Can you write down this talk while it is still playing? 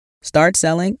Start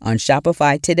selling on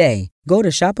Shopify today. Go to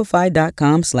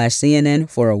shopify.com/CNN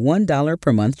for a $1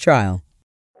 per month trial.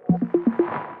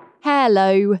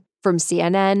 Hello. From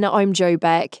CNN, I'm Jo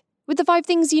Beck, with the 5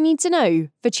 things you need to know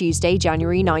for Tuesday,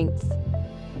 January 9th.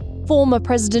 Former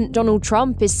President Donald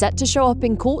Trump is set to show up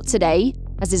in court today,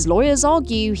 as his lawyers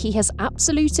argue he has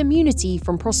absolute immunity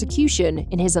from prosecution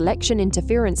in his election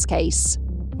interference case.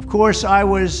 Of course, I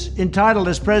was entitled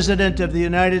as President of the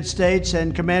United States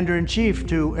and Commander-in-Chief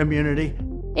to immunity.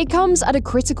 It comes at a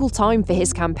critical time for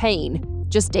his campaign,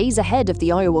 just days ahead of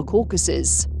the Iowa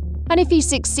caucuses. And if he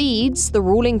succeeds, the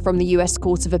ruling from the US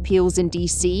Court of Appeals in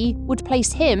D.C. would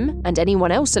place him and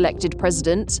anyone else elected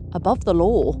president above the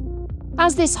law.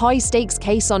 As this high-stakes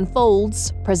case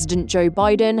unfolds, President Joe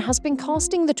Biden has been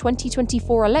casting the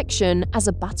 2024 election as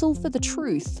a battle for the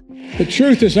truth. The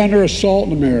truth is under assault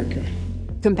in America.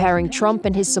 Comparing Trump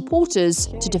and his supporters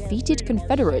to defeated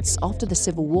Confederates after the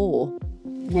Civil War.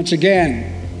 Once again,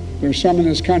 there's some in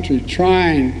this country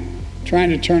trying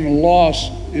to turn a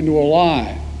loss into a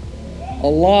lie. A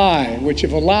lie which,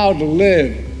 if allowed to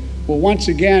live, will once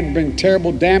again bring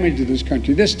terrible damage to this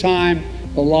country. This time,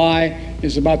 the lie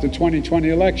is about the 2020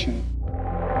 election.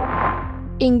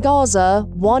 In Gaza,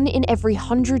 1 in every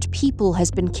 100 people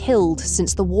has been killed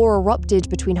since the war erupted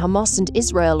between Hamas and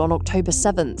Israel on October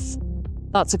 7th.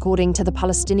 That's according to the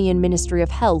Palestinian Ministry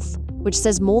of Health, which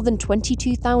says more than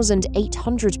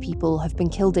 22,800 people have been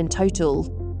killed in total.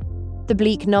 The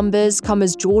bleak numbers come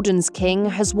as Jordan's king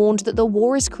has warned that the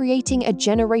war is creating a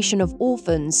generation of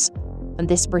orphans. And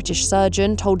this British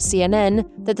surgeon told CNN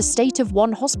that the state of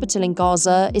one hospital in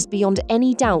Gaza is beyond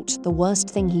any doubt the worst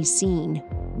thing he's seen.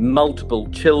 Multiple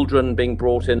children being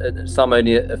brought in, some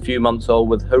only a few months old,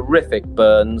 with horrific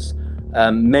burns,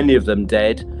 many of them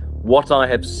dead. What I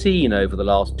have seen over the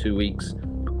last 2 weeks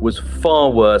was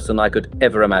far worse than I could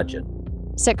ever imagine.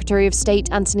 Secretary of State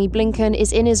Antony Blinken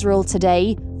is in Israel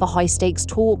today for high-stakes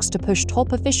talks to push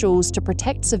top officials to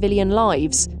protect civilian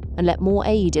lives and let more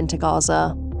aid into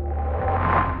Gaza.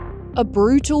 A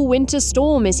brutal winter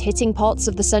storm is hitting parts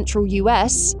of the central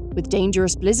US, with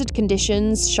dangerous blizzard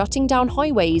conditions shutting down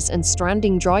highways and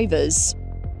stranding drivers.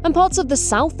 And parts of the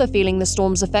south are feeling the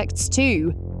storm's effects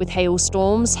too, with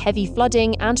hailstorms, heavy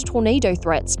flooding, and tornado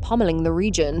threats pummeling the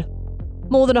region.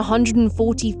 More than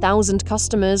 140,000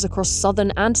 customers across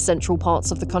southern and central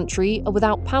parts of the country are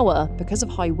without power because of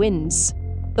high winds.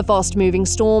 The fast-moving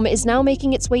storm is now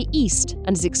making its way east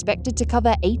and is expected to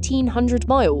cover 1,800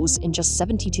 miles in just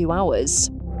 72 hours.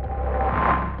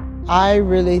 I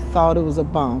really thought it was a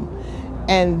bomb.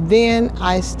 And then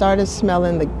I started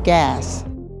smelling the gas.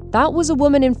 That was a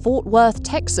woman in Fort Worth,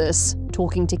 Texas,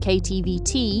 talking to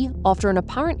KTVT after an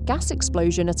apparent gas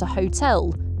explosion at a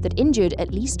hotel that injured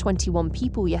at least 21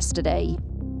 people yesterday.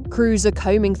 Crews are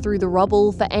combing through the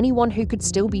rubble for anyone who could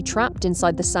still be trapped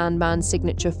inside the Sandman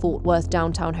signature Fort Worth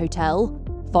downtown hotel.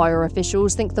 Fire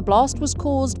officials think the blast was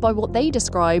caused by what they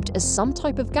described as some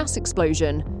type of gas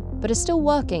explosion, but are still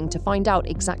working to find out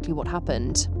exactly what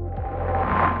happened.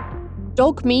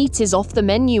 Dog meat is off the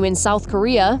menu in South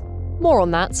Korea. More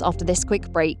on that after this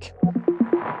quick break.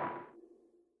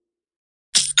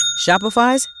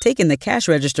 Shopify's taken the cash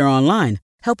register online,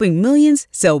 helping millions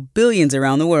sell billions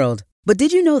around the world. But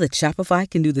did you know that Shopify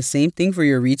can do the same thing for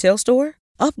your retail store?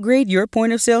 Upgrade your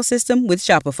point-of-sale system with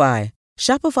Shopify.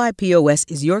 Shopify POS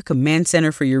is your command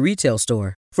center for your retail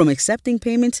store. From accepting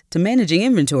payments to managing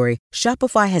inventory,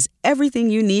 Shopify has everything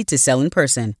you need to sell in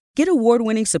person. Get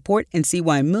award-winning support and see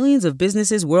why millions of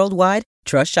businesses worldwide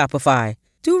trust Shopify.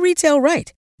 Do retail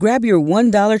right. Grab your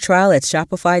 $1 trial at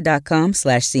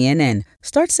shopify.com/CNN.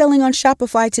 Start selling on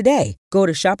Shopify today. Go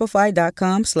to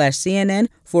shopify.com/CNN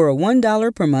for a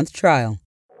 $1 per month trial.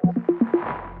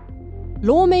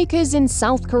 Lawmakers in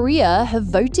South Korea have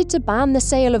voted to ban the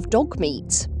sale of dog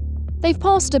meat. They've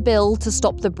passed a bill to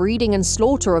stop the breeding and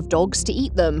slaughter of dogs to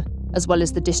eat them, as well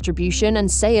as the distribution and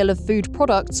sale of food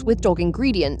products with dog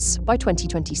ingredients by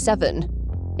 2027.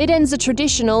 It ends a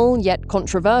traditional, yet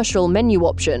controversial menu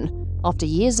option, after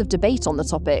years of debate on the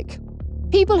topic.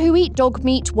 People who eat dog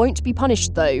meat won't be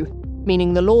punished though,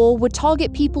 meaning the law would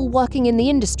target people working in the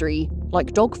industry,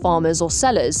 like dog farmers or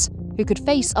sellers, who could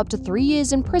face up to 3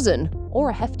 years in prison or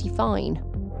a hefty fine.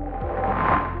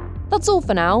 That's all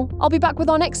for now. I'll be back with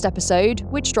our next episode,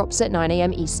 which drops at 9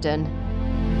 a.m. Eastern.